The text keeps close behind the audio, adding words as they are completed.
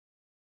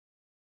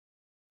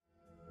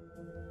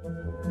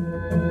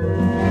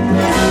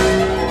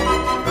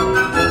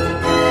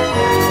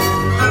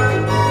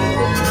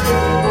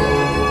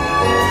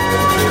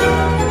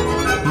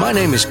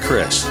name is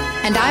Chris.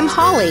 And I'm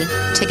Holly.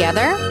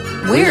 Together,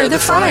 we're the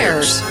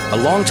Friars. A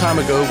long time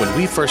ago, when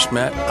we first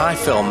met, I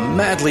fell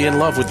madly in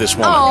love with this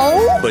woman.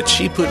 Oh. But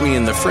she put me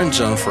in the friend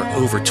zone for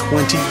over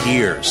 20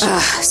 years.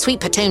 Sweet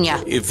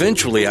Petunia.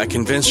 Eventually, I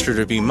convinced her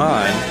to be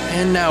mine,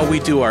 and now we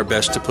do our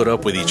best to put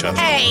up with each other.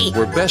 Hey!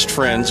 We're best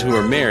friends who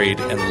are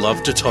married and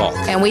love to talk.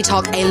 And we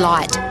talk a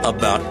lot.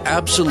 About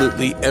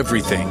absolutely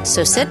everything.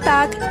 So sit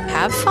back,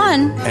 have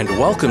fun. And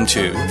welcome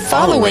to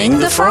Following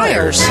the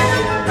Friars.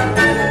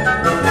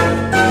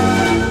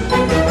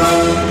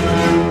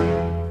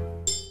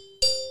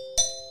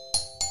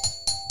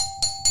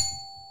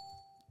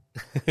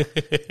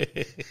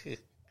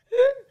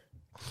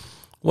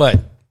 What?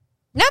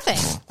 Nothing.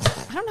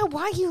 I don't know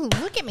why you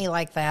look at me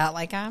like that.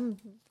 Like I'm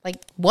like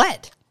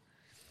what?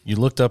 You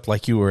looked up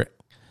like you were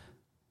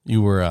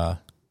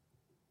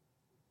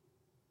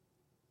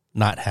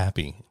not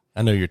happy.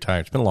 I know you're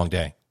tired. It's been a long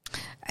day.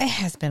 It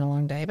has been a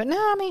long day, but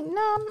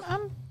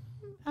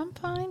I'm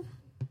fine.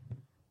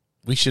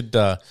 We should.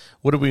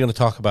 What are we going to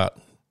talk about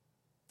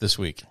this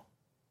week?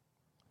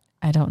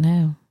 I don't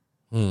know.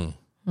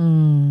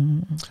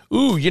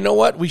 Ooh, you know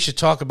what? We should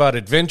talk about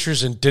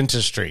adventures in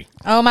dentistry.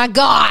 Oh my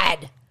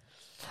God.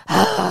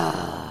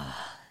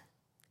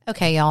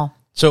 Okay, y'all.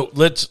 So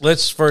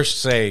let's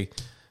first say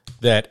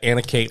that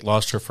Anna Kate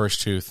lost her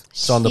first tooth.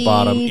 It's on the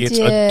bottom. It's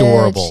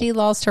adorable. She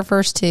lost her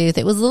first tooth.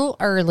 It was a little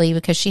early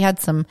because she had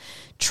some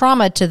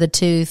trauma to the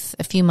tooth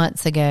a few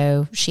months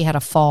ago. She had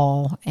a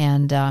fall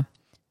and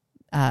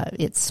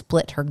it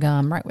split her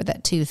gum right where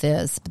that tooth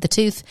is. But the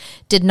tooth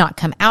did not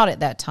come out at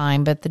that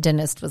time. But the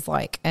dentist was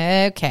like,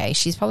 okay,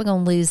 she's probably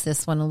going to lose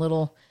this one a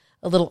little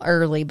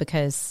early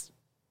because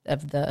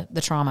of the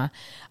trauma.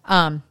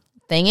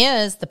 Thing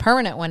is, the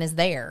permanent one is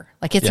there.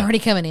 Like it's already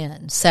coming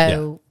in.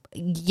 So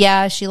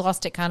yeah, she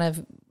lost it kind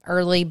of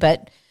early,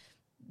 but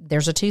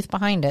there's a tooth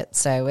behind it.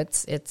 So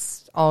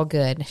it's all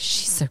good.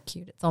 She's so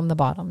cute. It's on the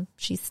bottom.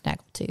 She's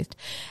snaggle-toothed.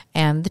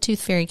 And the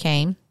tooth fairy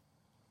came.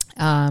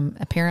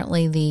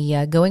 Apparently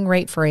the going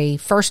rate for a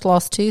first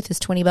lost tooth is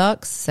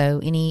 $20. So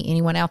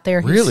anyone out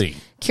there who's really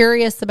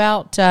curious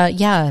about,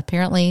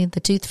 apparently the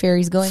tooth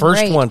fairy's going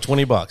first rate. one,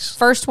 $20.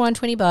 First one,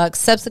 $20.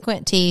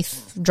 Subsequent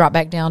teeth drop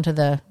back down to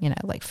the,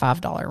 like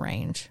 $5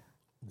 range.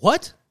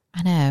 What?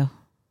 I know.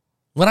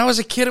 When I was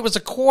a kid, it was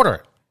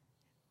 $0.25.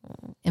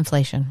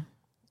 Inflation.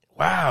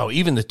 Wow.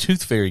 Even the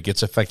tooth fairy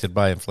gets affected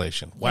by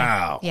inflation.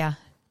 Wow. Yeah,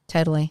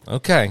 totally.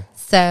 Okay.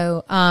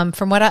 So,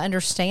 from what I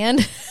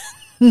understand,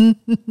 the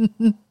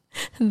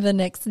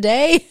next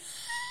day,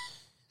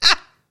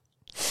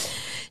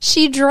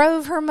 she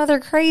drove her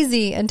mother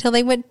crazy until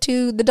they went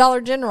to the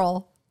Dollar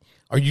General.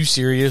 Are you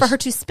serious? For her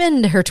to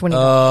spend her $20.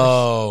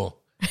 Oh.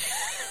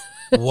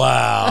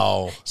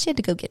 Wow. She had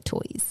to go get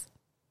toys.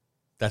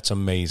 That's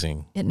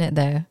amazing. Isn't it,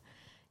 though?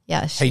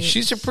 Yeah.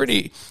 She's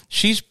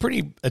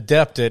pretty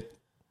adept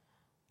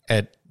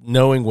at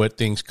knowing what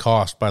things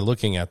cost by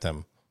looking at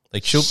them.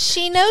 Like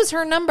she knows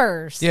her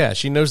numbers. Yeah,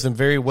 she knows them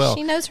very well.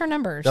 She knows her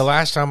numbers. The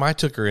last time I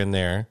took her in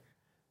there,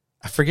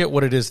 I forget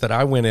what it is that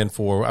I went in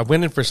for. I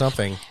went in for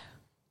something,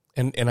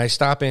 and I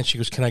stop in. She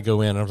goes, "Can I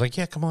go in?" And I was like,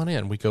 "Yeah, come on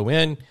in." We go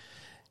in.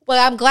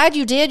 Well, I'm glad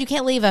you did. You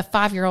can't leave a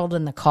 5-year-old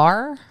in the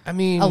car. I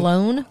mean,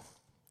 alone.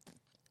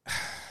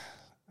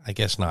 I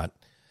guess not.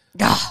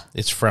 Ugh.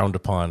 It's frowned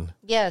upon.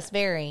 Yes,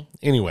 very.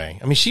 Anyway,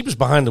 I mean, she was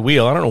behind the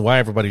wheel. I don't know why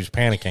everybody was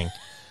panicking.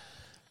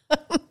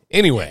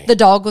 Anyway. The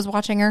dog was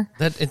watching her?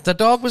 The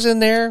dog was in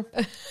there,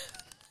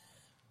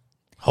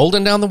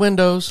 holding down the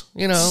windows,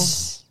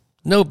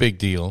 no big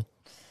deal.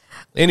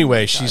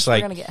 Anyway, she's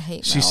like,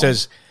 she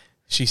says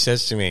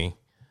to me,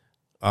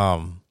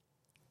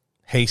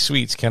 "Hey,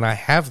 sweets, can I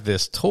have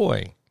this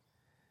toy?"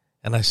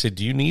 And I said,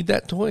 "Do you need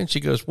that toy?" And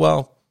she goes,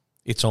 "Well,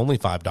 it's only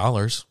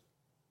 $5.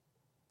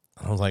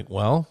 I was like,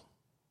 "Well,"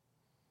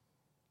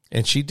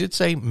 and she did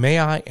say, "May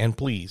I and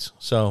please?"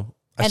 So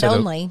I said,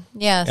 only,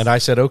 yes. And I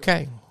said,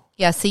 "Okay."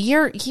 Yeah, see,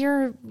 you're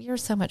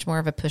so much more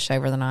of a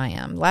pushover than I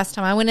am. Last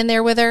time I went in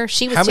there with her,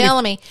 she was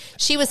telling me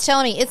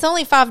it's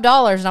only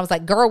 $5, and I was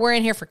like, "Girl, we're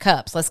in here for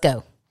cups. Let's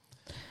go."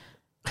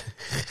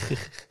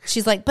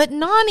 She's like, "But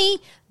Nani,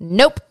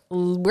 nope,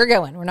 we're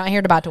going. We're not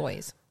here to buy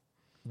toys."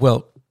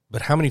 Well,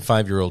 but how many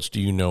 5-year-olds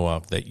do you know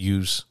of that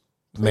use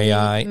 "May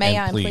I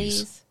and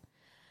please"?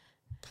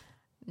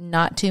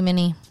 Not too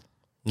many.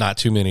 Not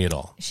too many at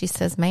all. She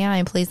says, "May I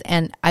and please,"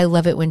 and I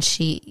love it when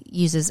she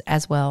uses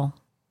 "as well."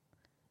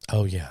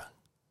 Oh yeah.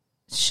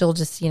 She'll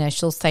just,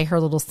 she'll say her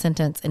little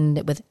sentence and end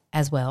it with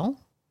 "as well."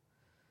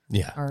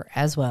 Yeah. Or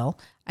 "as well."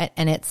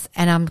 And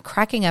I'm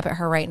cracking up at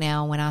her right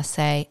now when I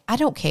say, "I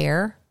don't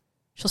care."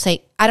 She'll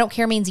say, "I don't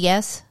care" means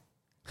yes.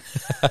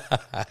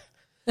 I'm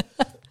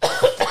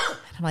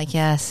like,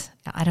 yes,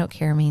 "I don't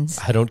care" means.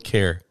 I don't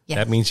care. Yes.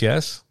 That means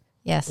yes?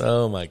 Yes.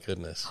 Oh my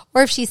goodness.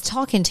 Or if she's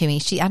talking to me,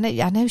 I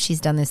know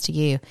she's done this to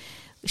you.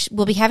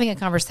 We'll be having a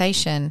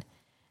conversation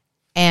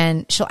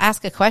and she'll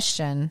ask a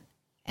question.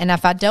 And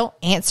if I don't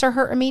answer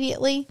her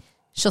immediately,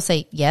 she'll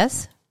say,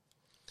 "Yes.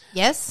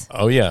 Yes.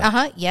 Oh,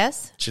 yeah.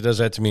 Yes." She does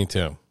that to me,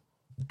 too.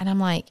 And I'm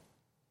like,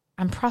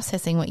 I'm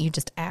processing what you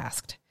just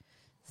asked.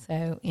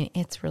 So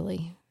it's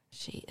really,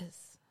 she is,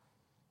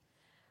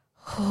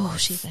 oh,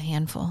 she's a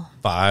handful.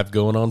 5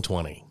 going on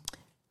 20.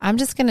 I'm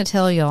just going to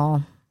tell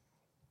y'all,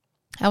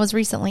 I was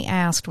recently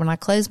asked, when I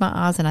close my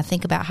eyes and I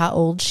think about how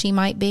old she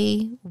might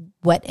be,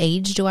 what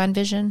age do I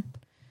envision?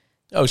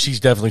 Oh, she's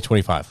definitely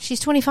 25.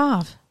 She's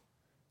 25.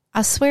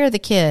 I swear the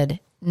kid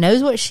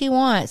knows what she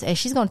wants, and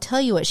she's going to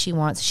tell you what she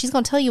wants. She's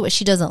going to tell you what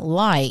she doesn't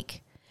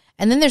like,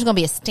 and then there's going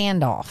to be a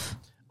standoff.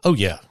 Oh,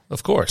 yeah,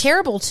 of course.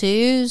 Terrible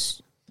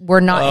twos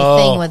were not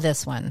a thing with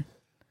this one.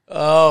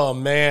 Oh,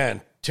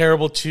 man.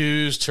 Terrible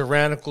twos,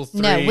 tyrannical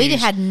threes. No, we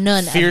had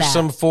none of that.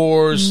 Fearsome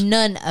fours.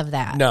 None of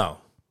that. No.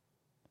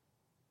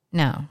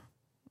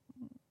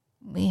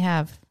 We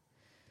have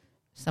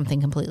something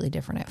completely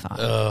different at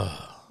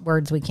 5.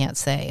 Words we can't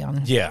say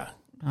on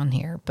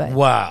here. But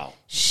wow.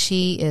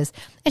 She is,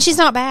 and she's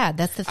not bad.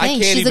 That's the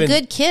thing. She's a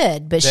good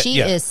kid, but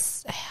she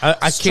is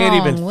I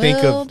can't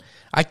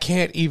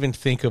even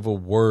think of a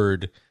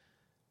word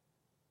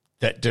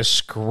that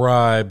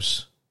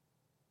describes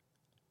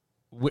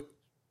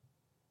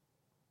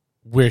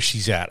where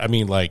she's at. I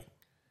mean, like,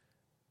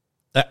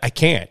 I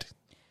can't.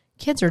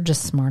 Kids are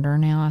just smarter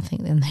now, I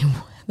think,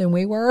 than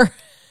we were.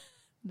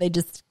 They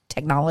just,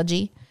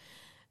 technology,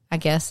 I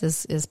guess,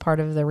 is part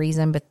of the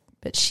reason.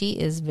 But she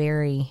is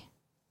very,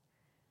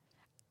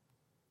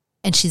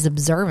 and she's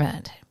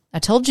observant. I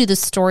told you the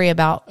story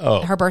about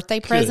her birthday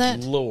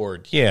present. Good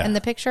Lord, yeah. In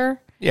the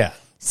picture. Yeah.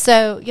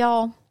 So,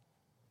 y'all,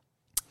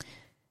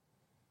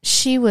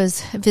 she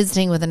was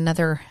visiting with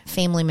another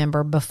family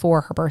member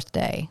before her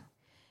birthday,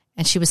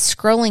 and she was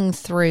scrolling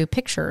through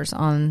pictures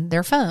on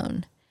their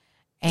phone,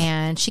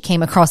 and she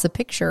came across a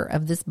picture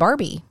of this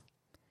Barbie.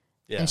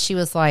 Yeah. And she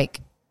was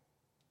like,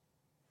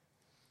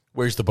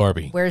 "Where's the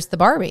Barbie? Where's the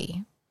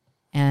Barbie?"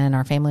 And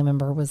our family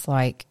member was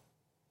like,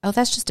 "Oh,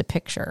 that's just a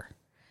picture."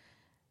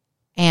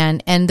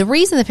 And the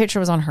reason the picture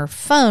was on her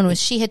phone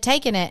was she had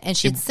taken it and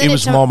she'd sent it. It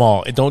was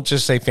Mama. Don't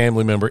just say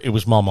family member. It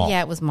was Mama.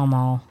 Yeah, it was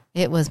Mama.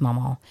 It was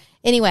Mama.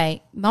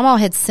 Anyway, Mama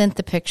had sent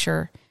the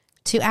picture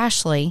to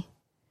Ashley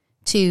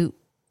to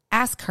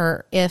ask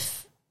her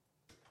if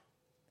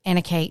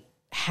Anna Kate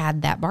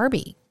had that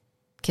Barbie.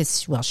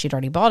 Because, well, she'd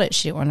already bought it.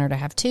 She didn't want her to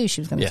have 2.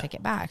 She was going to take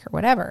it back or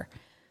whatever.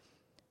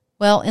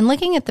 Well, in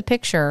looking at the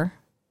picture,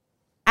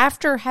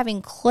 after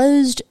having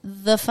closed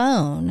the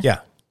phone,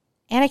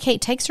 Anna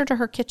Kate takes her to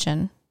her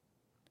kitchen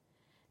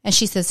and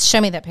she says, "Show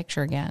me that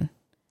picture again."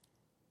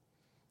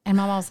 And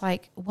Mama was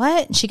like,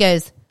 "What?" And she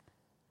goes,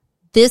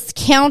 "This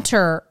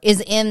counter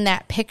is in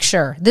that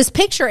picture. This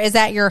picture is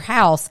at your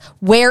house.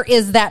 Where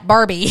is that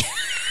Barbie?"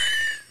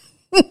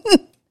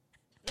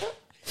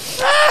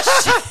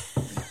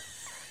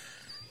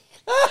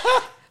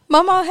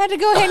 Mama had to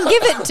go ahead and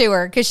give it to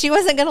her because she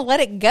wasn't going to let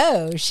it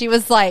go. She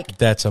was like,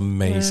 "That's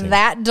amazing.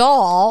 That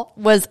doll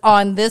was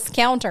on this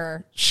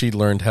counter." She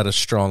learned how to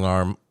strong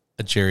arm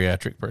a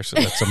geriatric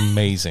person. That's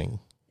amazing.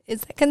 Is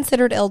that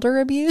considered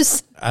elder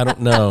abuse? I don't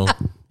know.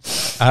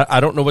 I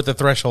don't know what the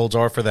thresholds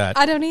are for that.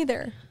 I don't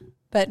either.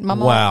 But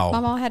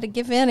Mama had to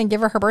give in and give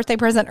her birthday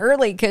present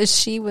early because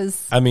she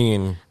was. I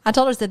mean, I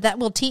told her that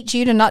will teach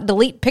you to not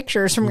delete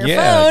pictures from your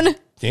phone.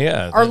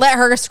 Yeah. Or let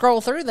her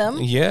scroll through them.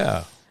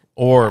 Yeah.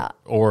 Or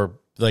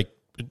like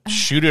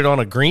shoot it on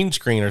a green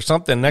screen or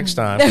something next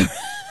time.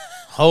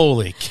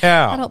 Holy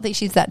cow. I don't think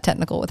she's that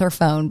technical with her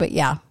phone, but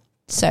yeah.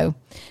 So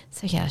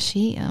yeah,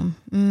 she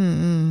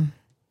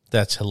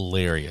That's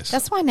hilarious.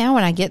 That's why now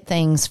when I get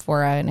things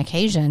for an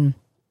occasion,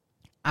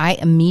 I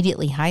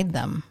immediately hide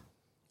them.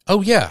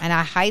 Oh yeah. And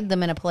I hide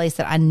them in a place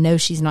that I know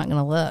she's not going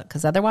to look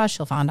because otherwise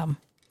she'll find them.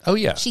 Oh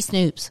yeah. She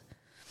snoops.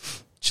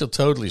 She'll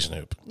totally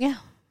snoop. Yeah.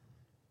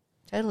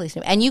 Totally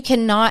snoop. And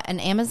an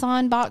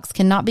Amazon box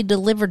cannot be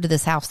delivered to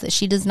this house that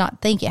she does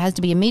not think. It has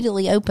to be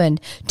immediately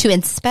opened to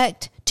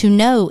inspect to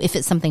know if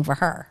it's something for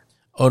her.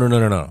 Oh,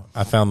 no.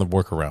 I found the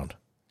workaround.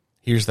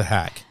 Here's the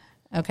hack.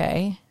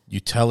 Okay. You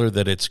tell her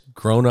that it's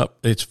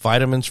it's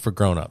vitamins for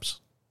grown-ups.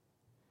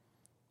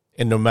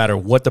 And no matter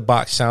what the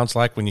box sounds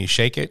like when you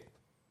shake it,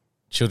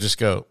 she'll just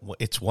go,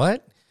 "It's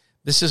what?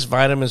 This is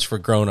vitamins for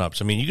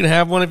grown-ups. I mean, you can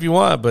have one if you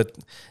want, but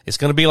it's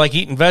going to be like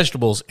eating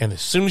vegetables." And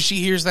as soon as she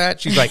hears that,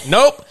 she's like,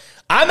 "Nope,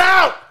 I'm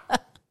out.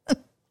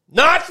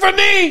 Not for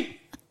me."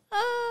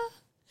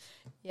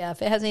 Yeah,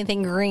 if it has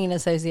anything green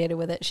associated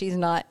with it, she's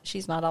not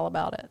all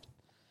about it.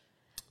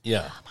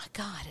 Yeah. Oh my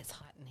God, it's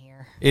hot in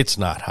here. It's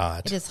not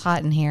hot. It is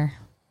hot in here.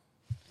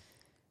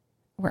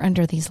 We're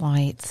under these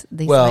lights.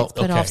 These lights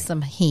put off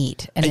some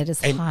heat, and it is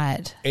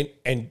hot.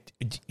 And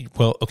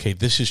okay,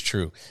 this is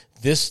true.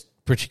 This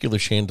particular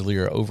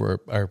chandelier over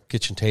our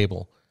kitchen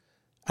table,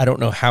 I don't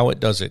know how it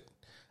does it.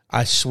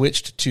 I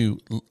switched to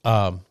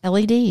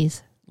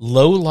LEDs,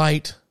 low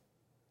light,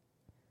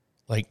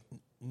 like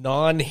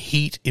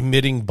non-heat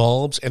emitting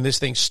bulbs, and this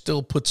thing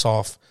still puts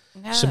off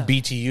some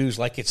BTUs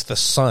like it's the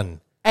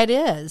sun. It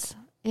is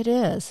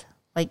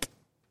like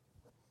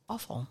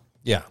awful.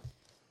 Yeah.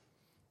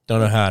 Don't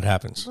know how it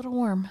happens. A little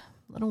warm.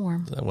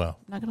 Well,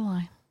 not gonna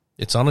lie.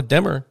 It's on a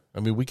dimmer. I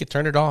mean, we could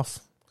turn it off.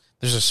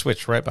 There's a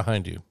switch right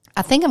behind you.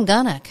 I think I'm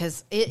gonna,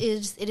 because it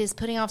is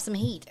putting off some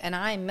heat, and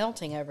I am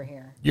melting over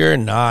here. You're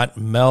not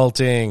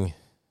melting.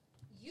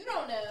 You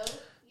don't know.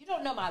 You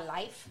don't know my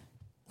life.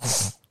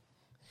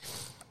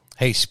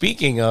 Hey,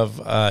 speaking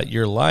of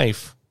your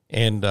life,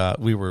 and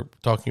we were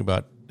talking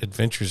about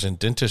adventures in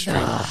dentistry.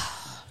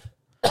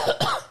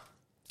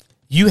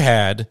 You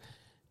had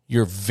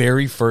your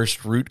very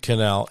first root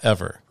canal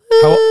ever.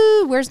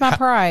 Ooh, where's my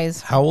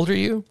prize? How old are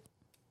you?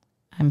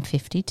 I'm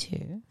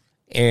 52.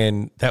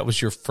 And that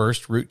was your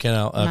first root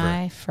canal ever.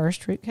 My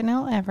first root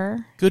canal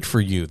ever. Good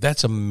for you.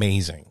 That's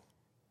amazing.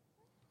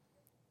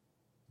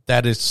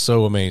 That is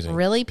so amazing.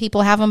 Really?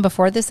 People have them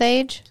before this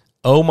age?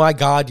 Oh my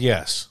God,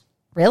 yes.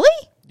 Really?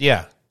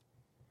 Yeah.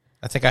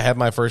 I think I had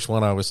my first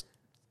one I was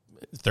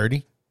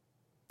 30.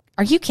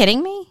 Are you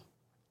kidding me?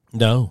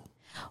 No.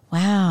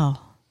 Wow.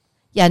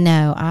 Yeah,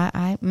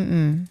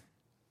 no,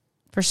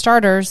 For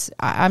starters,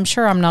 I'm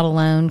sure I'm not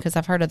alone, because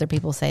I've heard other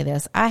people say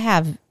this. I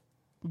have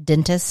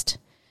dentist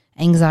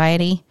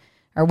anxiety,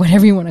 or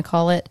whatever you want to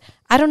call it.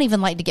 I don't even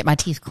like to get my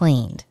teeth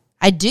cleaned.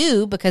 I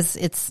do because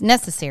it's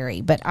necessary,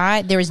 but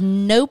there is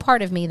no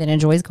part of me that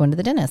enjoys going to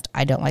the dentist.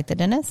 I don't like the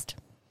dentist,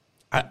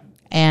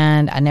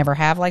 and I never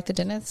have liked the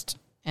dentist.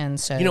 And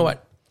so, you know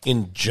what?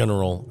 In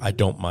general, I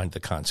don't mind the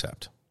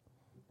concept.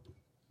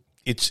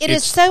 It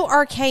is so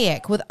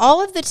archaic with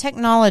all of the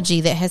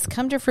technology that has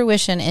come to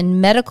fruition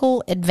and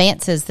medical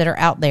advances that are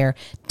out there.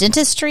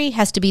 Dentistry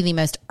has to be the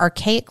most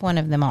archaic one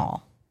of them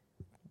all.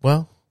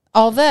 Well,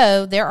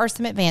 although there are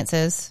some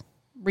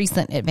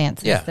recent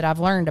advances that I've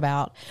learned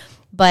about,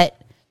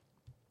 but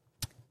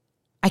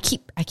I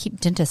keep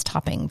dentist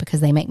hopping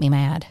because they make me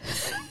mad.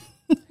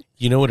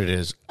 You know what it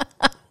is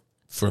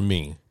for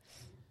me?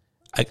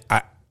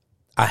 I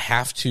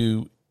have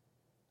to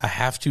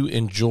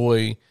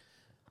enjoy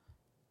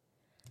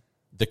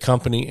the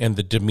company and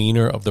the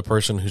demeanor of the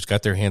person who's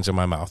got their hands in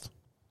my mouth.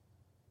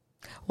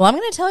 Well, I'm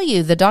going to tell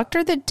you, the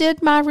doctor that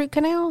did my root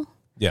canal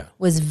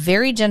was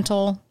very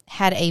gentle,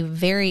 had a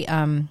very,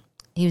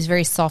 he was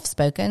very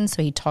soft-spoken,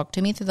 so he talked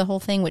to me through the whole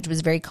thing, which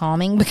was very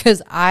calming,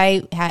 because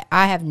I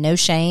have no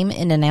shame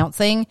in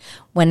announcing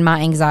when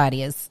my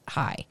anxiety is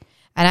high.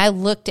 And I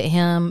looked at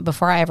him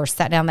before I ever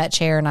sat down that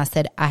chair, and I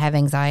said, I have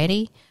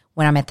anxiety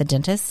when I'm at the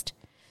dentist,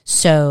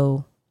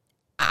 so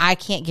I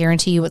can't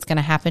guarantee you what's going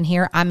to happen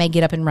here. I may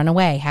get up and run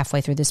away halfway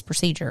through this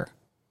procedure.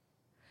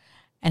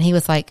 And he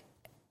was like,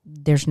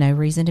 there's no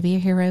reason to be a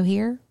hero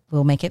here.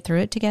 We'll make it through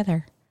it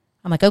together.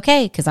 I'm like,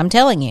 okay, because I'm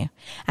telling you.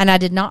 And I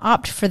did not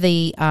opt for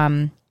the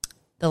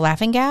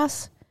laughing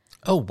gas.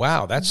 Oh,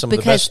 wow. That's some of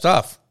the best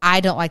stuff. I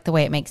don't like the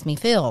way it makes me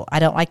feel. I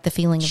don't like the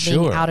feeling of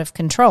being out of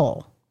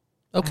control.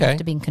 Okay. I have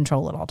to be in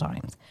control at all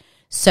times.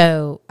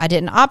 So I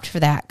didn't opt for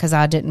that because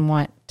I didn't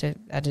want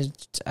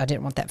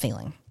that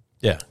feeling.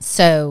 Yeah.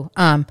 So,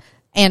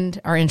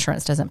 and our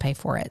insurance doesn't pay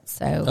for it.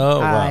 So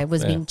I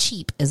was being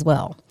cheap as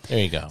well. There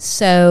you go.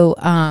 So,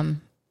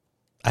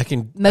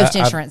 most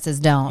insurances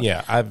don't.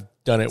 Yeah. I've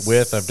done it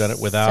with, I've done it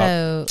without.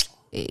 So,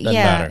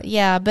 matter.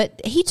 Yeah.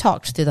 But he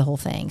talked through the whole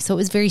thing. So it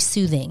was very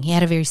soothing. He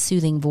had a very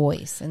soothing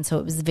voice. And so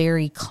it was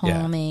very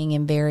calming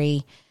and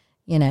very,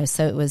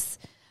 so it was,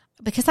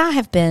 because I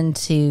have been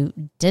to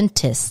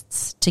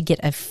dentists to get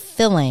a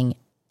filling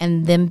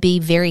and them be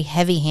very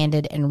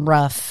heavy-handed and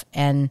rough,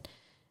 and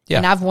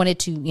I've wanted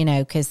to,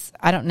 because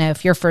I don't know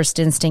if your first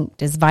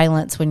instinct is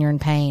violence when you're in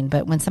pain,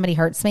 but when somebody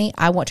hurts me,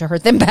 I want to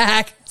hurt them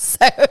back.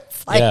 So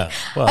it's like,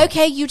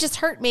 okay, you just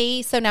hurt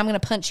me, so now I'm going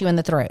to punch you in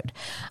the throat.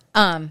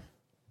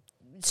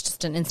 It's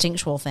just an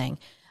instinctual thing.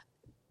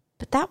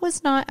 But that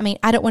was not,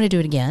 I don't want to do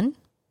it again.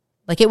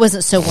 Like, it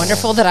wasn't so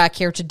wonderful that I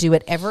care to do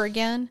it ever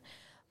again.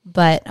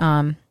 But,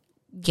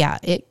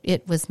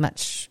 it was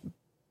much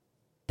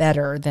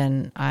better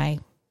than I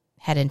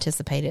had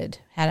anticipated,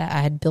 I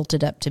had built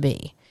it up to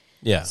be.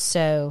 Yeah.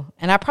 So,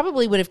 and I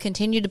probably would have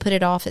continued to put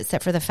it off,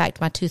 except for the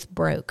fact my tooth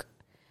broke.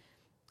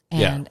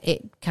 And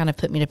it kind of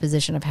put me in a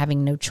position of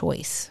having no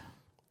choice.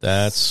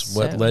 That's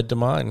what led to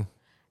mine.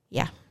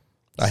 Yeah.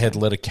 I had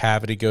let a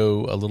cavity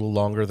go a little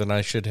longer than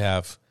I should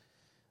have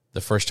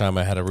the first time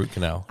I had a root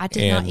canal. I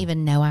did not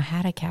even know I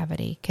had a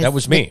cavity. That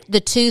was me.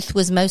 The tooth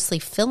was mostly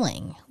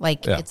filling.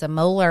 Like, it's a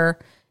molar.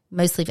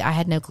 Mostly, I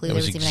had no clue there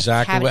was even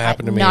exactly a cavity. What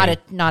happened to me.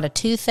 Not a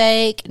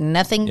toothache,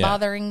 nothing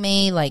bothering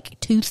me. Like,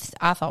 tooth,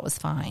 I thought was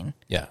fine.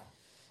 Yeah.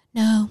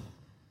 No.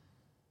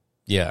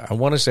 Yeah, I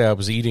want to say I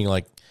was eating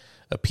like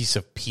a piece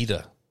of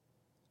pita,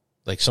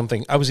 like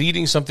something. I was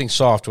eating something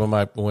soft when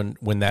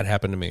that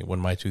happened to me,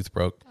 when my tooth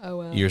broke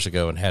years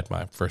ago and had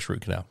my first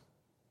root canal.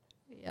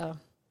 Yeah.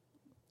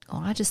 Oh,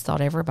 I just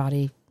thought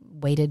everybody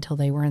waited till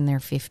they were in their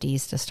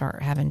 50s to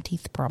start having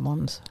teeth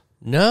problems.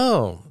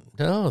 No,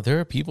 there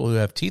are people who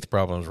have teeth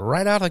problems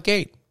right out of the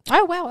gate.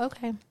 Oh, wow,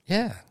 okay.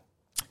 Yeah.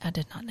 I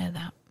did not know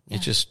that. Yeah.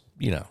 It's just,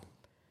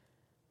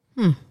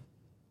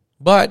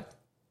 But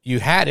you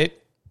had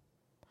it,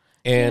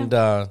 and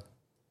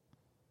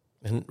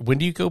and when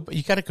do you go?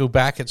 You got to go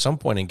back at some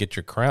point and get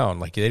your crown.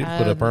 Like, they didn't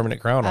put a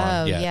permanent crown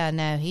on. Oh, yeah,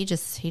 no. He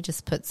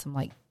just put some,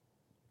 like,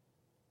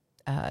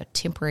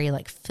 temporary,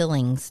 like,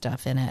 filling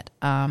stuff in it.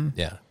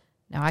 Yeah.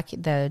 No,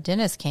 the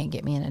dentist can't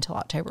get me in until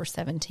October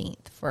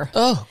 17th.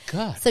 Oh,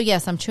 God. So,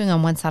 yes, I'm chewing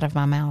on one side of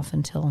my mouth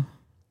until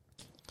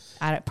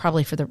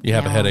probably for the... You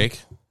have a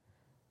headache?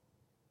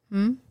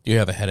 Hmm? You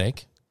have a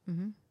headache?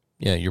 Mm-hmm.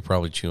 Yeah, you're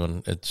probably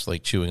chewing. It's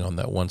like chewing on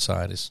that one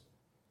side is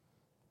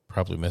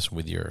probably messing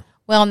with your...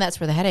 Well, and that's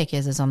where the headache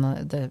is on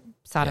the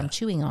side I'm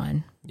chewing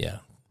on. Yeah.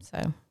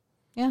 So,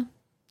 yeah,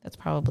 that's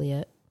probably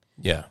it.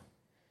 Yeah.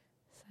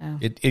 So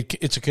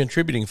It's a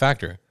contributing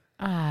factor.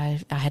 I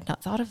had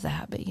not thought of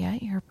that, but yeah,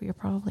 you're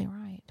probably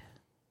right.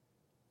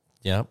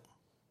 Yeah.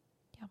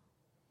 Yeah.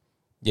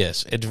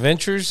 Yes,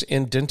 adventures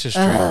in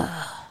dentistry.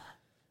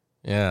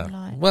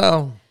 Yeah.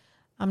 Well,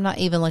 I'm not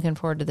even looking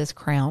forward to this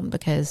crown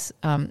because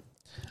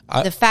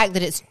the fact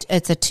that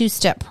it's a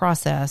 2-step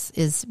process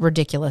is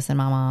ridiculous in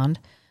my mind.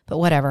 But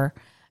whatever.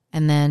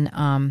 And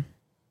then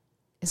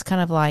it's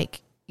kind of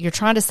like you're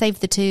trying to save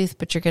the tooth,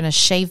 but you're going to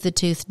shave the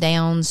tooth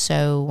down.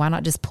 So why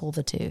not just pull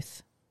the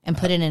tooth and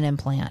put in an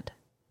implant?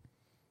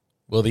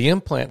 Well, the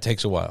implant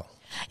takes a while.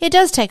 It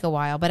does take a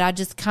while, but I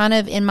just kind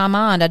of, in my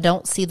mind, I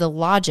don't see the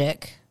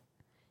logic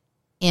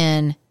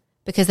in,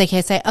 because they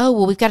can say, oh,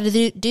 well, we've got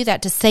to do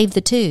that to save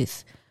the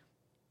tooth.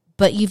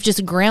 But you've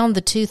just ground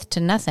the tooth to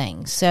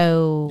nothing.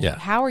 So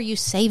how are you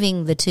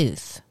saving the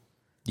tooth?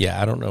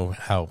 Yeah, I don't know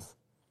how.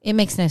 It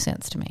makes no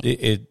sense to me.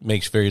 It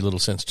makes very little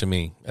sense to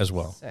me as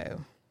well. So,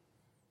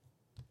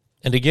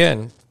 and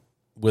again,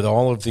 with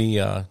all of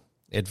the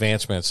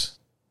advancements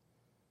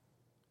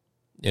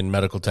in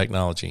medical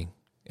technology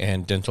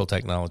and dental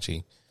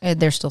technology,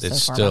 they're still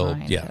so far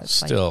behind. Yeah,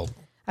 still. Like,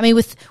 I mean,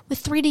 with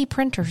 3D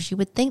printers, you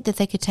would think that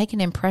they could take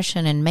an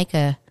impression and make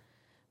a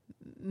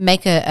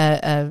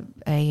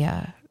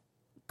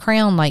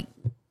crown like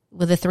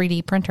with a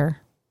 3D printer.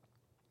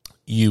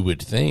 You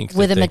would think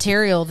with a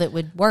material that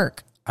would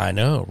work. I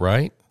know,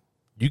 right?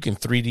 You can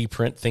 3D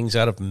print things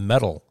out of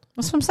metal.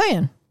 That's what I'm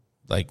saying.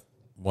 Like,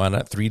 why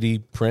not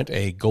 3D print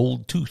a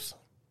gold tooth?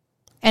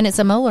 And it's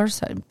a molar,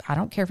 so I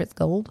don't care if it's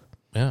gold.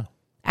 Yeah.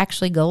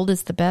 Actually, gold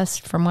is the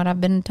best, from what I've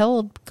been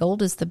told.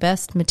 Gold is the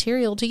best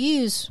material to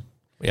use.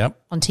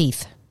 Yep. On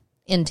teeth.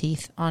 In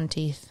teeth. On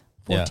teeth.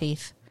 For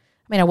teeth.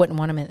 I mean, I wouldn't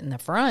want them in the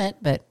front,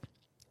 but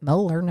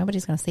molar,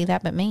 nobody's going to see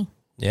that but me.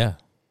 Yeah.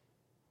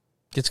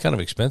 It's kind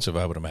of expensive,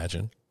 I would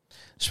imagine.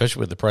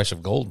 Especially with the price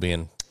of gold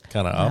being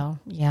kind of up.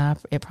 Yeah,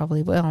 it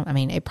probably will. I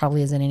mean, it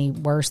probably isn't any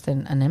worse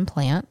than an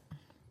implant.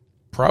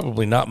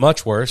 Probably not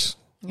much worse.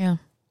 Yeah.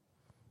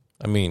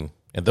 I mean,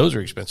 and those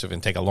are expensive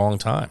and take a long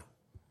time.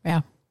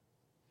 Yeah.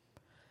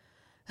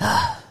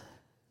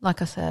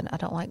 Like I said, I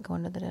don't like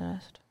going to the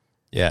dentist.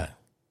 Yeah.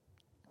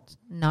 It's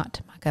not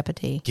my cup of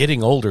tea.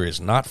 Getting older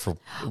is not for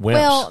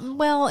wimps.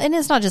 Well, and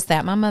it's not just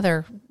that. My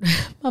mother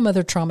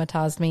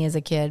traumatized me as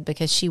a kid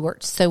because she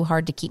worked so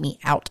hard to keep me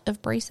out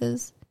of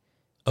braces.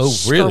 Oh,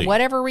 really? For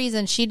whatever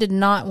reason, she did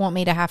not want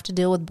me to have to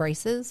deal with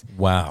braces.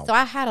 Wow. So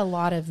I had a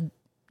lot of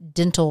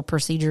dental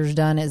procedures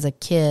done as a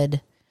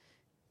kid.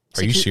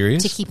 Are you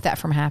serious? To keep that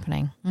from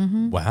happening.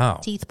 Mm-hmm. Wow.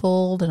 Teeth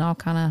pulled and all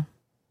kind of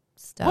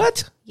stuff.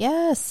 What?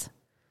 Yes.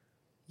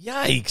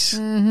 Yikes.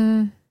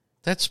 Mm-hmm.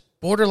 That's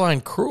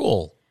borderline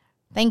cruel.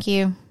 Thank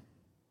you.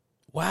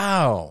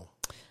 Wow.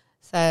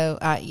 So,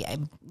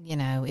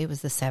 it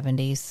was the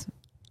 70s.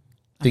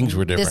 Things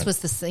were different.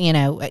 This was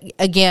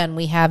again,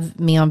 we have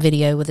me on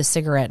video with a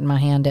cigarette in my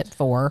hand at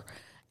 4.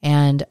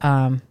 And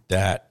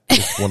that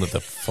is one of the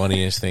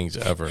funniest things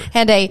ever.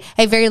 And a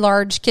very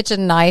large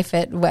kitchen knife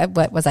at,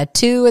 what was I,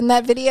 2 in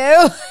that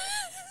video?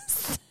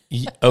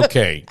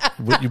 Okay.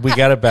 We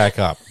got to back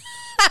up.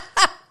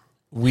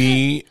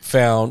 We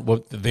found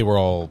they were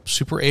all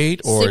Super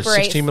 8 or Super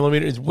 16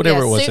 millimeters,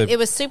 whatever it was. It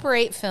was Super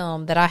 8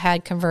 film that I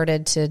had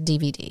converted to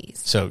DVDs.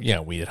 So,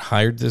 we had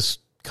hired this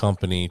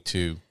company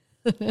to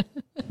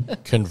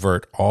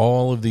convert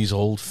all of these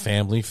old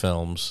family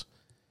films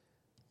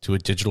to a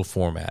digital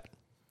format.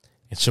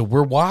 And so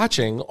we're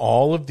watching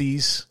all of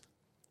these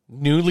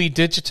newly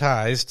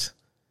digitized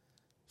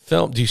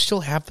film. Do you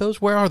still have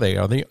those? Where are they?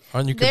 Are they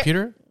on your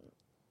computer?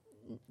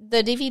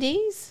 The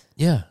DVDs?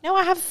 Yeah. No,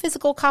 I have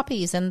physical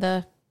copies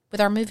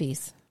with our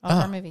movies. All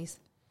of our movies.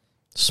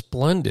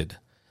 Splendid.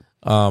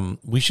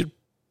 We should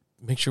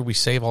make sure we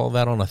save all of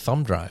that on a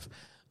thumb drive.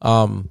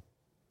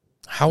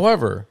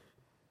 However,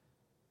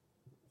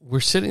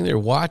 we're sitting there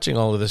watching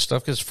all of this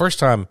stuff because first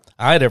time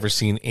I had ever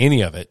seen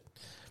any of it.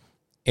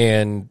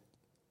 And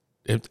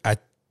I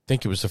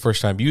think it was the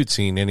first time you'd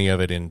seen any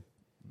of it in,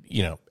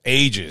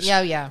 ages.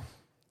 Yeah, yeah.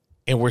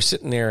 And we're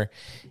sitting there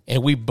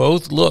and we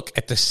both look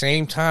at the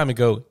same time and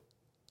go,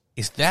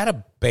 is that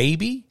a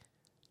baby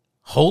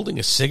holding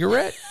a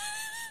cigarette?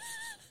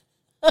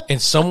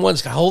 And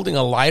someone's holding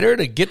a lighter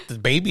to get the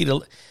baby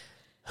to...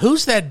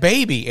 Who's that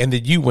baby? And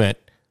then you went,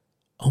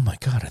 oh my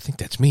God, I think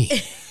that's me.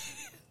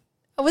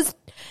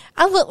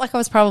 I looked like I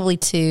was probably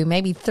 2,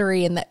 maybe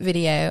 3 in that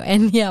video.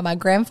 And yeah, my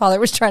grandfather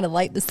was trying to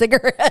light the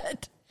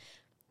cigarette.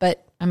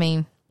 But, I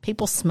mean,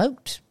 people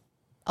smoked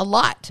a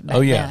lot back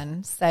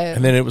then. So,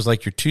 and then it was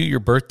like your 2-year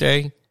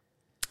birthday.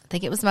 I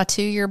think it was my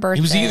 2-year birthday.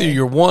 It was either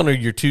your 1 or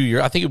your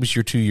 2-year. I think it was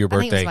your 2-year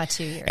birthday. I think it was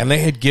my 2-year. And they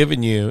had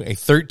given you a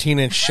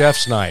 13-inch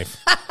chef's knife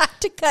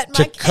to cut my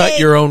to cake. cut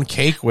your own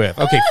cake with.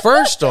 Okay,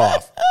 first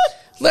off,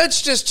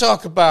 let's just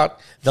talk about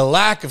the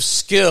lack of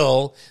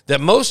skill that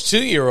most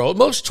 2-year-old,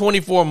 most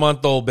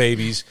 24-month-old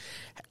babies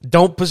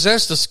don't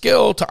possess the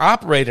skill to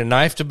operate a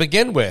knife to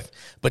begin with.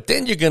 But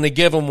then you're going to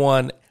give them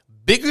one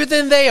bigger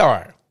than they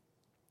are.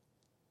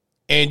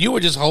 And you were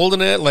just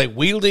holding it, like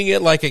wielding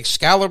it like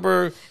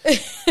Excalibur.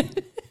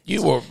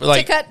 You were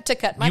like to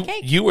cut my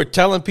cake. You were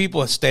telling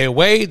people, "Stay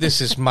away!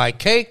 This is my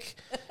cake."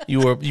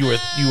 You were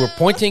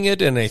pointing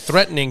it in a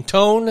threatening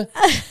tone.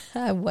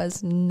 I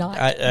was not,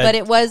 but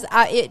it was.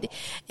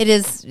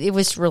 It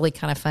was really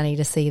kind of funny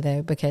to see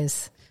though,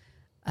 because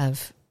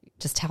of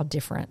just how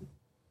different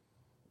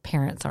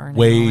parents are now.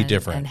 Way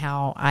different. And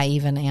how I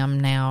even am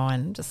now,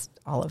 and just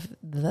all of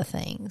the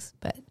things.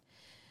 But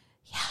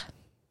yeah,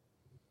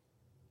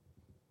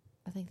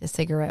 I think the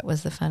cigarette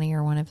was the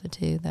funnier one of the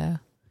two, though.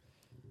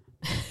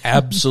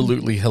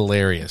 Absolutely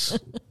hilarious.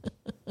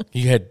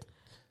 You had,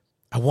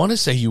 I want to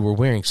say you were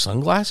wearing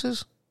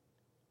sunglasses.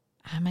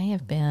 I may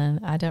have been.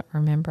 I don't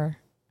remember.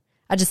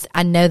 I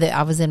know that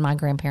I was in my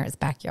grandparents'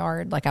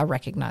 backyard. Like, I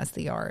recognized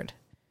the yard.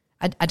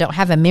 I don't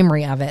have a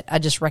memory of it. I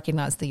just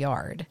recognized the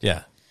yard.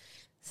 Yeah.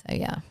 So,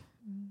 yeah.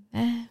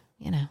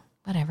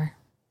 Whatever.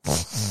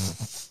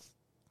 That's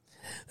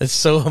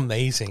so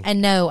amazing.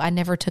 And no, I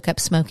never took up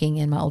smoking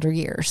in my older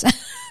years.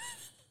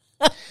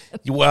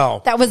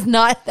 Well, that was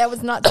not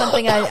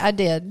something I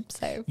did.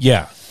 So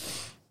yeah.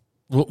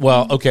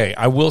 Well, okay.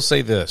 I will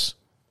say this: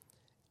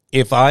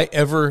 if I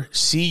ever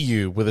see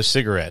you with a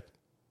cigarette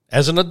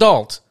as an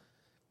adult,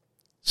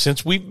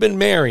 since we've been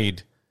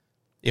married,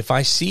 if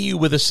I see you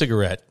with a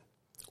cigarette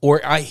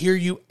or I hear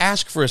you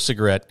ask for a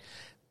cigarette,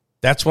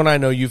 that's when I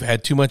know you've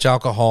had too much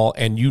alcohol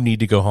and you need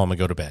to go home and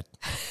go to bed.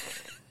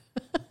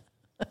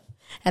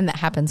 And that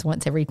happens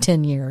once every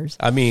 10 years.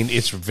 I mean,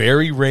 it's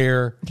very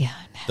rare. Yeah.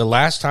 The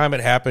last time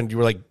it happened, you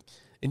were like,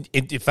 in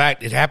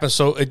fact, it happened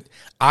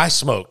I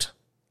smoked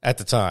at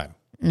the time,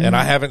 and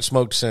I haven't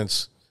smoked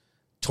since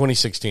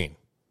 2016.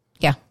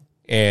 Yeah.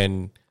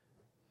 And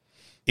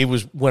it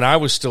was when I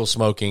was still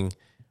smoking,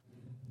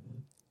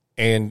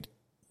 and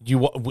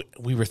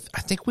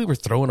I think we were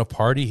throwing a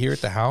party here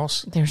at the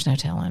house. There's no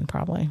telling,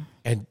 probably.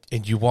 And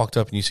you walked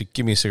up and you said,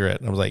 "Give me a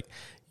cigarette." And I was like,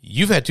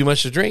 "You've had too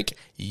much to drink.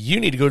 You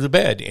need to go to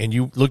bed." And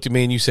you looked at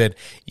me and you said,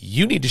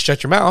 "You need to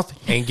shut your mouth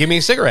and give me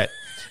a cigarette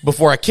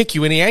before I kick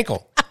you in the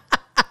ankle."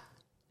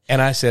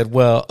 And I said,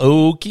 "Well,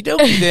 okie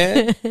dokie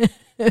then."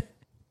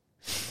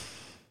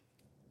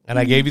 And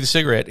I gave you the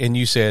cigarette and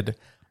you said,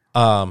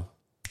 "I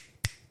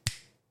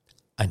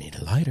need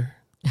a lighter."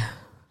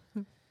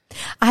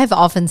 I've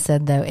often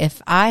said, though, if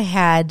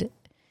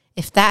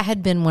that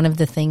had been one of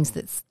the things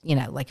that's,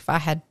 like if I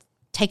had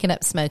taken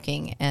up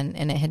smoking and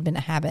it had been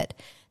a habit,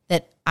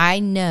 that I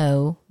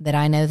know,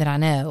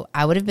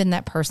 I would have been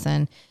that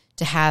person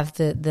to have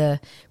the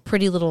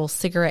pretty little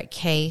cigarette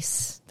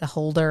case, the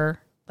holder,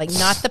 like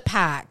not the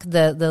pack,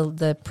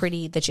 the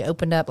pretty that you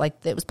opened up,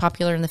 like that was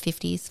popular in the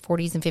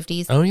 40s and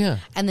 50s. Oh yeah.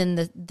 And then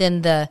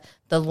the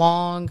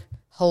long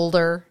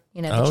holder,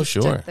 that oh you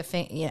sure. stuck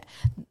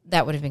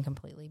that would have been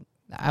completely.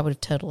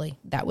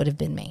 That would have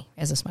been me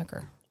as a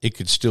smoker. It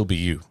could still be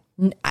you.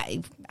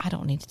 I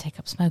don't need to take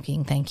up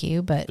smoking, thank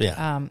you, but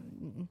yeah.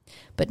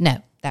 But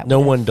no, no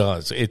one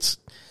does. It's.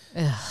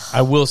 Ugh.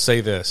 I will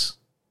say this: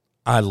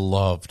 I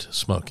loved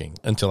smoking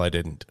until I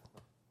didn't.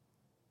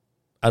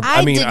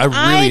 I mean, I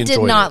really enjoyed it.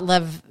 I did not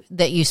love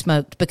that you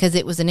smoked because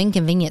it was an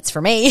inconvenience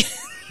for me.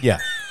 Yeah,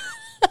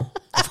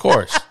 of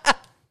course.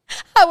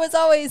 I was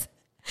always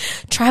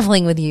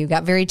traveling with you.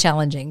 Got very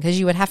challenging because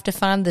you would have to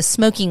find the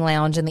smoking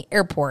lounge in the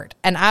airport,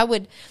 and I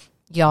would.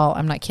 Y'all,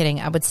 I'm not kidding.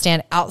 I would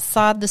stand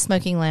outside the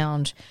smoking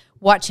lounge,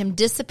 watch him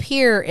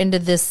disappear into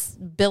this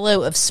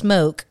billow of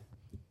smoke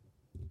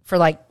for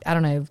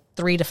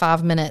 3 to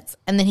 5 minutes,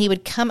 and then he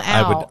would come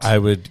out. He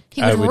would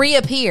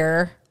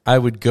reappear. I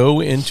would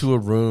go into a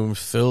room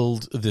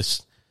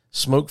this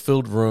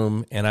smoke-filled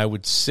room, and I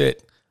would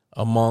sit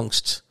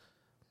amongst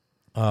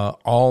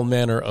all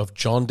manner of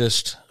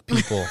jaundiced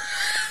people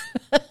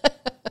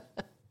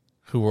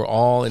who were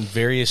all in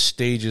various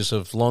stages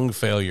of lung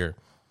failure.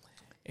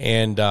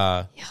 And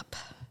yep.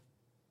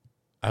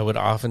 I would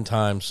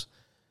oftentimes,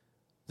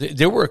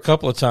 there were a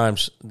couple of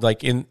times,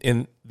 like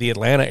in the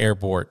Atlanta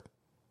airport,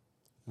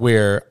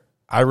 where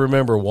I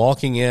remember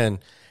walking in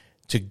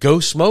to go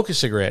smoke a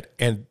cigarette,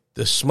 and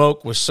the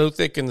smoke was so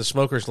thick in the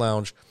smoker's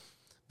lounge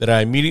that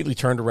I immediately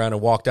turned around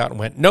and walked out and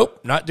went,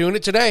 "Nope, not doing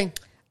it today."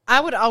 I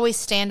would always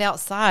stand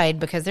outside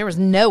because there was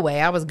no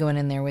way I was going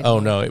in there with you. Oh,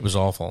 no, it was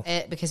awful.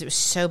 Because it was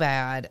so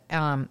bad.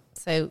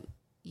 So...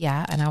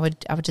 Yeah, and I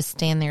would just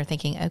stand there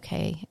thinking,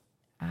 okay,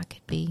 I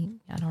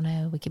don't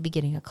know, we could be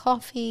getting a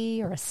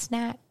coffee or a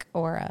snack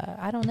or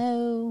I don't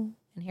know,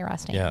 and here I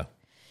stand. Yeah.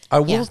 I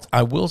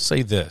will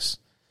say this,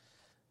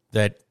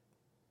 that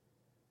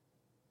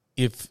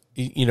if,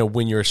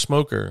 when you're a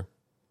smoker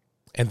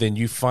and then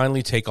you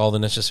finally take all the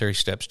necessary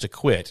steps to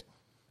quit,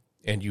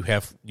 and you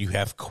have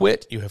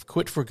quit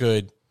for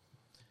good,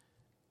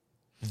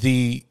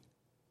 you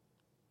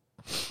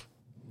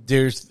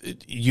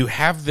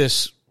have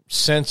this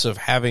sense of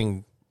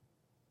having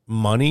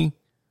money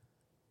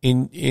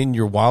in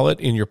your wallet,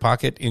 in your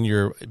pocket, in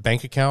your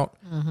bank account,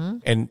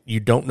 and you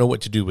don't know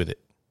what to do with it.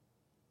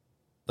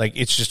 Like,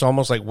 it's just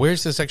almost like,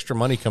 where's this extra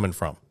money coming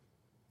from?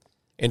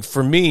 And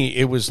for me,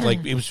 it was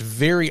like, it was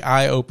very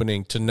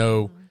eye-opening to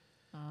know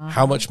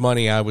how much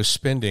money I was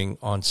spending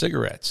on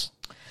cigarettes.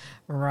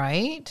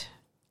 Right.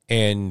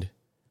 And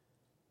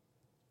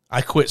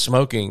I quit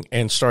smoking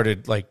and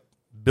started like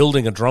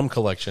building a drum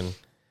collection.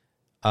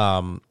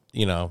 You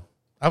know,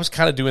 I was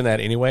kind of doing that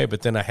anyway,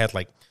 but then I had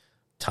like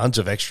tons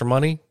of extra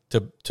money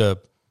to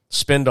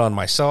spend on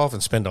myself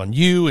and spend on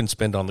you and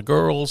spend on the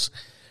girls.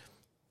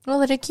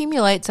 Well, it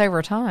accumulates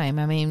over time.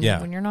 I mean,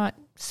 when you're not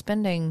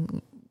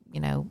spending, you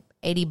know,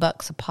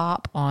 $80 a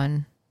pop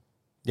on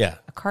a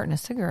carton of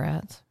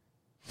cigarettes.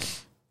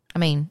 I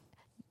mean,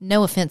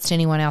 no offense to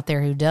anyone out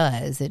there who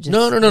does. It just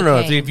no.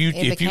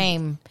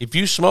 If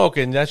you smoke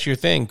and that's your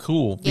thing,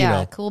 cool. Yeah, you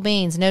know. Cool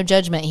beans. No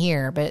judgment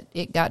here, but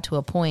it got to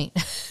a point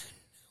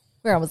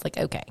where I was like,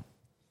 okay,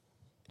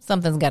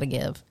 something's got to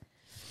give.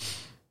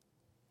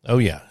 Oh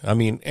yeah, I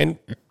mean, and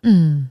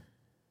you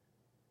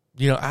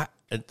know,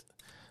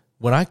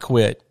 when I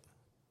quit,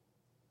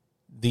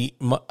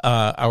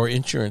 our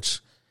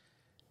insurance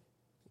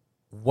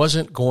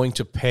wasn't going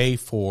to pay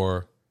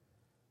for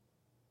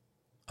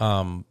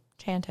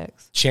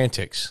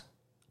Chantix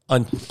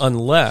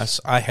unless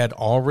I had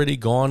already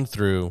gone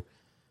through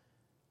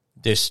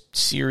this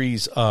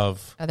series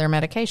of other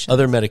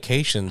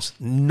medications,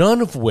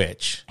 none of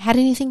which had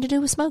anything to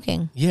do with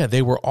smoking. Yeah,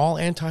 they were all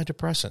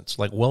antidepressants,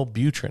 like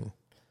Wellbutrin.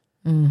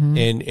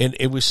 And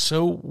it was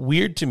so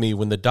weird to me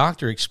when the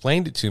doctor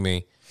explained it to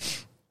me,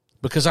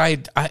 because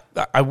I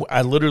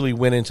literally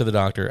went into the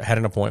doctor, had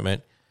an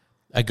appointment.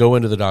 I go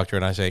into the doctor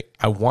and I say,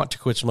 I want to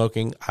quit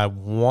smoking. I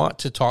want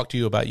to talk to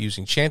you about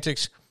using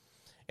Chantix.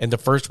 And the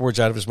first words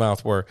out of his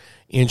mouth were,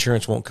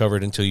 insurance won't cover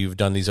it until you've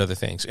done these other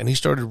things. And he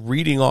started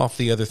reading off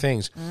the other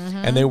things,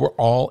 and they were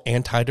all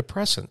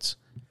antidepressants.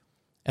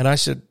 And I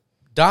said,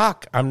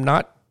 Doc,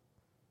 I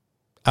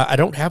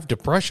don't have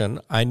depression.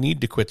 I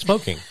need to quit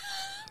smoking.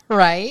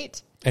 Right.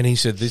 And he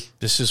said,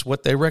 this is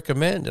what they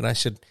recommend. And I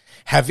said,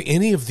 have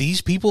any of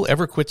these people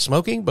ever quit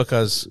smoking?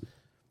 Because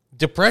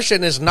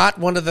depression is not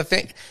one of the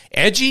things.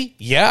 Edgy?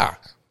 Yeah.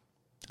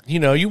 You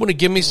know, you want to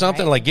give me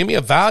something, like give me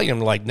a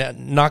Valium, like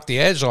knock the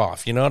edge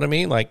off. You know what I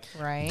mean? Like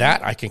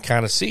that I can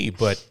kind of see.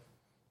 But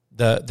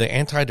the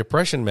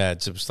antidepressant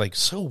meds, it was like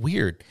so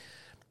weird.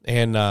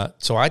 And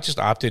so I just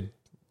opted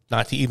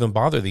not to even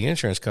bother the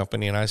insurance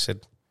company. And I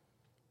said,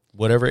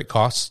 whatever it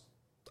costs,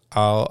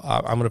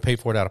 I'm going to pay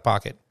for it out of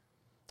pocket.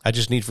 I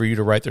just need for you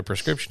to write the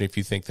prescription if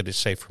you think that it's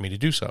safe for me to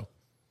do so.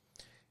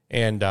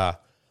 And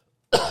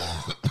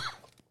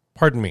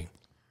pardon me,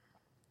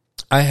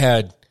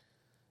 I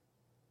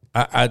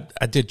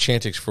did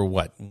Chantix for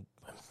what,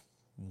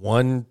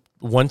 one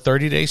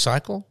 30-day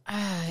cycle?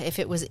 If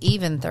it was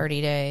even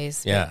 30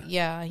 days. Yeah.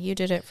 Yeah, you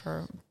did it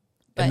for...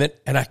 And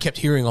I kept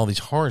hearing all these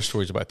horror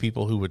stories about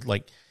people who would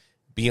like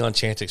be on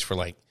Chantix for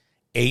like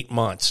 8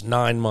 months,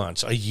 9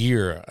 months, a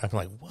year. I'm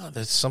like, well,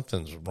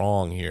 something's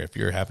wrong here if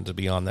you're having to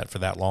be on that for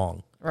that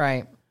long.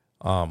 Right.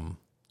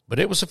 But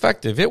it was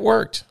effective. It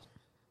worked.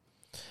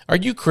 Are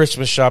you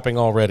Christmas shopping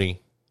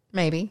already?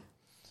 Maybe.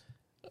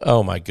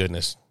 Oh my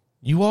goodness.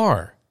 You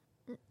are.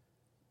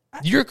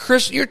 You're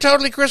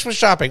totally Christmas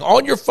shopping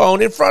on your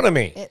phone in front of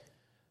me.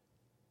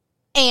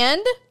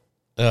 And?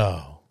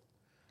 Oh.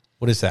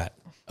 What is that?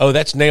 Oh,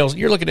 that's nails.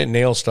 You're looking at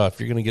nail stuff.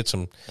 You're going to get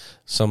some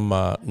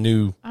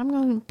new. I'm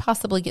going to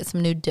possibly get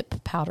some new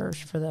dip powders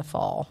for the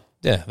fall.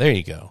 Yeah, there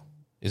you go.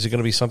 Is it going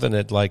to be something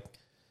that like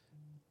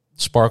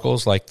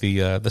sparkles like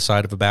the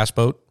side of a bass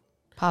boat?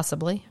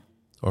 Possibly.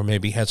 Or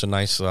maybe has a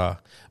nice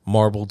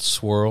marbled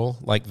swirl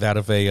like that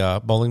of a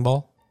bowling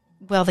ball?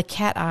 Well, the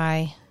cat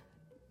eye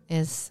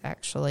is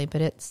actually,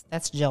 but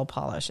that's gel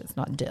polish. It's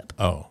not dip.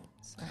 Oh.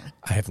 So.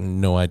 I have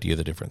no idea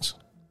the difference.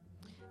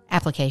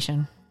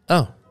 Application.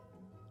 Oh.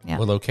 Yeah.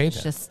 Well, okay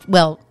it's then.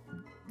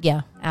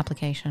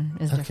 Application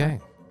is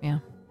different. Okay. Yeah.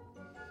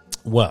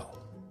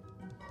 Well,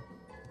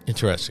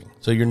 interesting.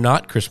 So you're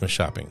not Christmas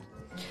shopping?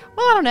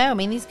 Well, I don't know. I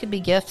mean, these could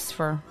be gifts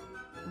for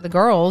the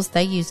girls.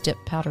 They use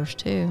dip powders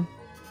too.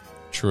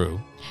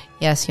 True.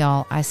 Yes,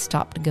 y'all. I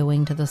stopped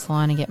going to the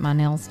salon to get my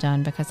nails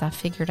done because I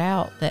figured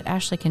out that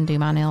Ashley can do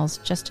my nails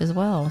just as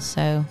well.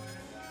 So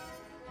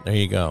there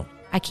you go.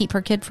 I keep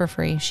her kid for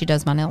free. She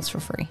does my nails for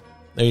free.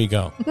 There you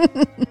go.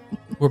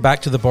 We're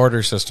back to the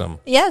barter system.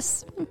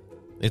 Yes.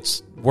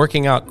 It's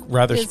working out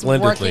rather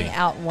splendidly. It's working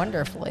out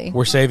wonderfully.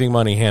 We're saving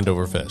money hand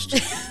over fist.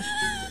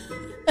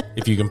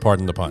 If you can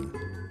pardon the pun.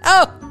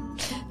 Oh!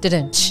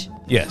 Didn't.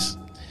 Yes.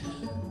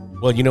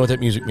 Well, you know what that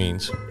music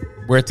means.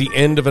 We're at the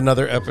end of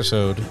another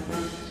episode.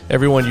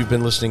 Everyone, you've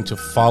been listening to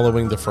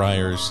Following the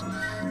Friars.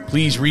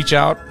 Please reach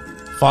out,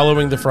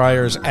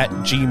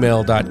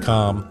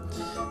 followingthefriars@gmail.com,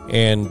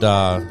 and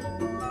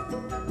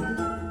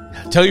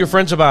tell your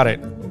friends about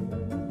it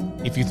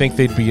if you think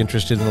they'd be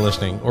interested in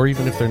listening, or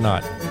even if they're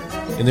not.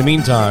 In the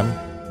meantime,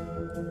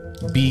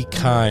 be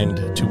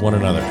kind to one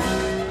another.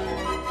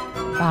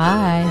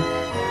 Bye.